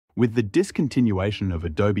With the discontinuation of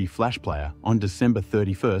Adobe Flash Player on December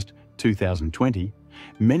 31st, 2020,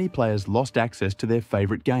 many players lost access to their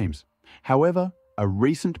favorite games. However, a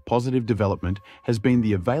recent positive development has been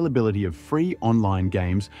the availability of free online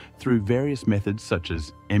games through various methods such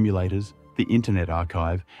as emulators, the Internet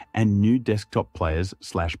Archive, and new desktop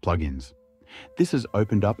players/plugins. This has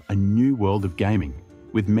opened up a new world of gaming,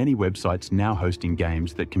 with many websites now hosting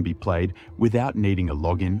games that can be played without needing a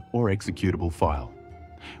login or executable file.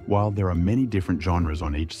 While there are many different genres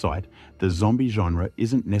on each site, the zombie genre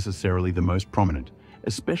isn't necessarily the most prominent,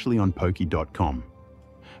 especially on Poki.com.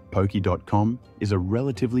 Poki.com is a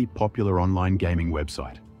relatively popular online gaming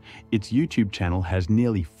website. Its YouTube channel has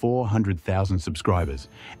nearly 400,000 subscribers,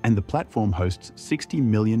 and the platform hosts 60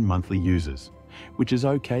 million monthly users, which is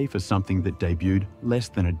okay for something that debuted less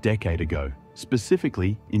than a decade ago,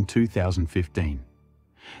 specifically in 2015.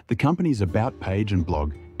 The company's About page and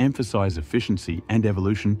blog emphasize efficiency and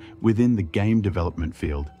evolution within the game development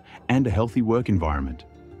field and a healthy work environment.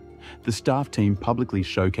 The staff team publicly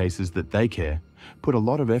showcases that they care, put a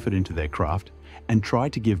lot of effort into their craft, and try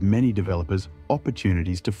to give many developers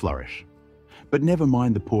opportunities to flourish. But never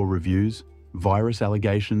mind the poor reviews, virus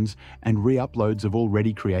allegations, and re-uploads of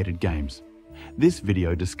already created games. This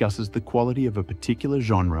video discusses the quality of a particular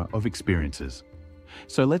genre of experiences.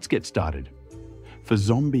 So let's get started. For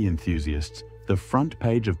zombie enthusiasts, the front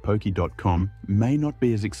page of Poki.com may not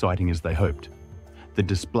be as exciting as they hoped. The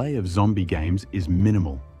display of zombie games is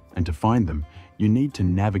minimal, and to find them, you need to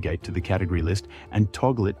navigate to the category list and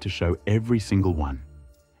toggle it to show every single one.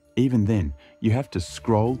 Even then, you have to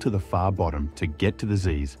scroll to the far bottom to get to the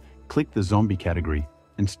Z's, click the zombie category,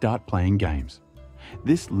 and start playing games.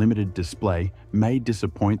 This limited display may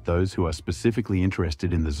disappoint those who are specifically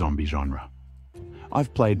interested in the zombie genre.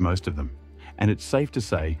 I've played most of them, and it's safe to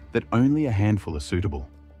say that only a handful are suitable.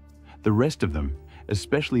 The rest of them,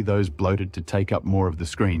 especially those bloated to take up more of the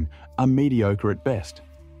screen, are mediocre at best.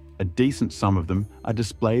 A decent sum of them are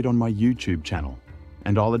displayed on my YouTube channel,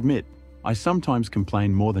 and I'll admit, I sometimes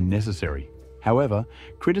complain more than necessary. However,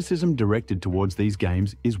 criticism directed towards these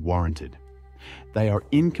games is warranted. They are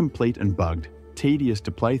incomplete and bugged, tedious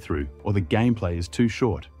to play through, or the gameplay is too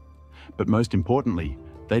short. But most importantly,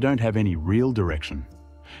 they don't have any real direction.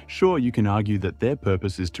 Sure, you can argue that their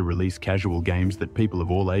purpose is to release casual games that people of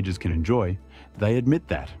all ages can enjoy. They admit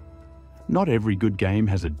that. Not every good game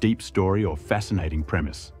has a deep story or fascinating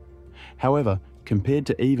premise. However, compared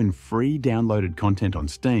to even free downloaded content on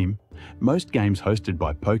Steam, most games hosted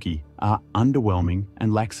by Poki are underwhelming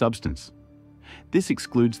and lack substance. This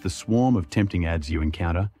excludes the swarm of tempting ads you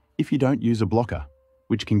encounter if you don't use a blocker,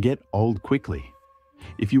 which can get old quickly.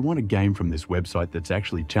 If you want a game from this website that's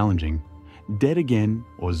actually challenging, Dead Again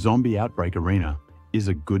or Zombie Outbreak Arena is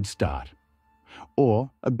a good start.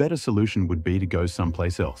 Or a better solution would be to go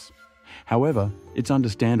someplace else. However, it's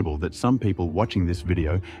understandable that some people watching this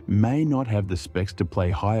video may not have the specs to play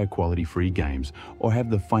higher quality free games or have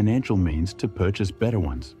the financial means to purchase better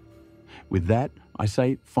ones. With that, I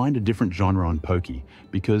say find a different genre on Poki,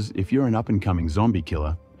 because if you're an up-and-coming zombie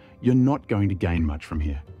killer, you're not going to gain much from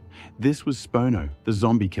here. This was Spono, the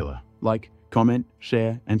zombie killer. Like, comment,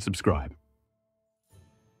 share, and subscribe.